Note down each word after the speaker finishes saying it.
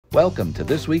Welcome to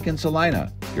This Week in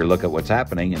Salina, your look at what's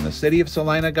happening in the City of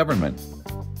Salina government.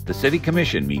 The City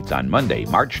Commission meets on Monday,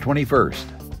 March 21st.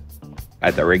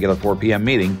 At the regular 4 p.m.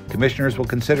 meeting, commissioners will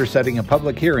consider setting a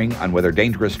public hearing on whether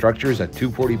dangerous structures at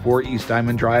 244 East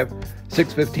Diamond Drive,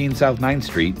 615 South 9th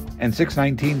Street, and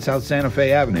 619 South Santa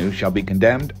Fe Avenue shall be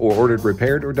condemned or ordered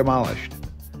repaired or demolished.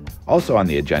 Also on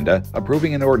the agenda,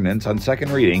 approving an ordinance on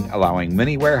second reading allowing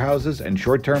mini warehouses and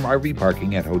short-term RV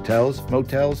parking at hotels,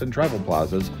 motels, and travel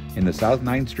plazas in the South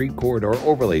 9th Street Corridor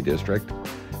Overlay District,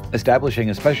 establishing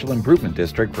a special improvement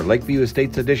district for Lakeview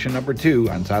Estates Edition No. 2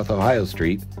 on South Ohio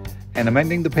Street, and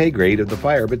amending the pay grade of the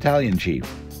fire battalion chief.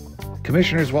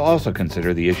 Commissioners will also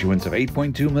consider the issuance of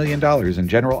 $8.2 million in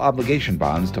general obligation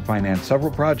bonds to finance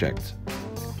several projects.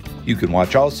 You can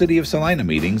watch all City of Salina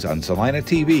meetings on Salina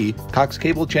TV, Cox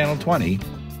Cable Channel 20,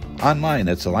 online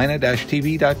at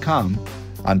salina-tv.com,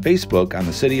 on Facebook on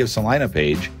the City of Salina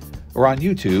page, or on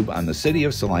YouTube on the City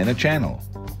of Salina channel.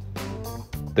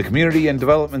 The Community and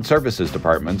Development Services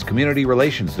Department's Community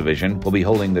Relations Division will be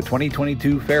holding the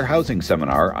 2022 Fair Housing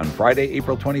Seminar on Friday,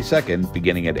 April 22nd,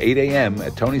 beginning at 8 a.m.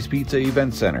 at Tony's Pizza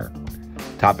Event Center.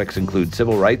 Topics include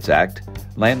Civil Rights Act,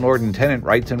 landlord and tenant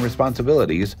rights and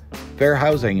responsibilities, fair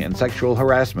housing and sexual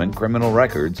harassment criminal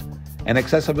records, and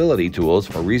accessibility tools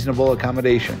for reasonable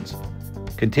accommodations.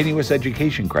 Continuous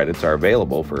education credits are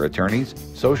available for attorneys,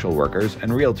 social workers,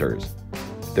 and realtors.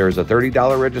 There is a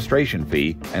 $30 registration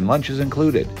fee, and lunch is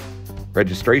included.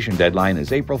 Registration deadline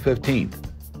is April 15th.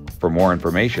 For more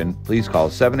information, please call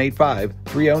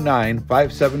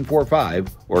 785-309-5745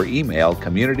 or email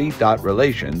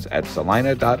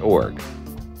community.relations@salina.org.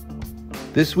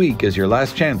 This week is your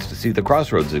last chance to see the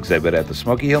Crossroads exhibit at the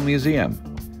Smoky Hill Museum.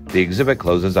 The exhibit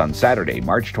closes on Saturday,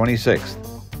 March 26th.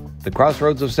 The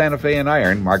Crossroads of Santa Fe and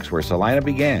Iron marks where Salina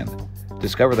began.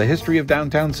 Discover the history of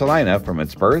downtown Salina from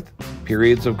its birth,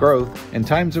 periods of growth, and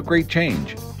times of great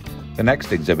change. The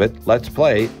next exhibit, Let's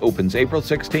Play, opens April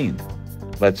 16th.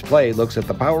 Let's Play looks at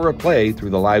the power of play through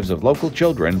the lives of local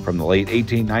children from the late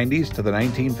 1890s to the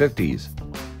 1950s.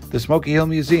 The Smoky Hill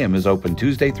Museum is open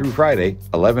Tuesday through Friday,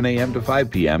 11 a.m. to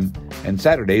 5 p.m., and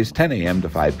Saturdays, 10 a.m. to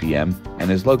 5 p.m., and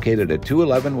is located at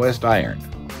 211 West Iron.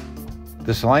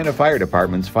 The Salina Fire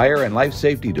Department's Fire and Life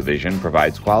Safety Division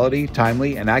provides quality,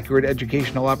 timely, and accurate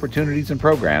educational opportunities and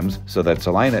programs so that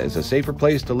Salina is a safer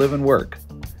place to live and work.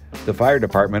 The Fire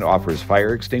Department offers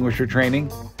fire extinguisher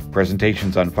training,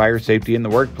 presentations on fire safety in the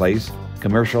workplace,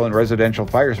 commercial and residential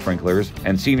fire sprinklers,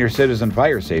 and senior citizen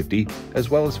fire safety, as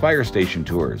well as fire station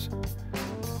tours.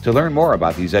 To learn more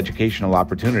about these educational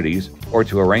opportunities, or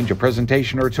to arrange a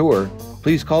presentation or tour,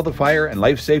 please call the Fire and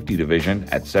Life Safety Division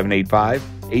at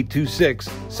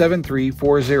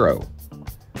 785-826-7340.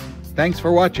 Thanks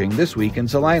for watching This Week in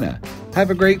Salina. Have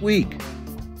a great week!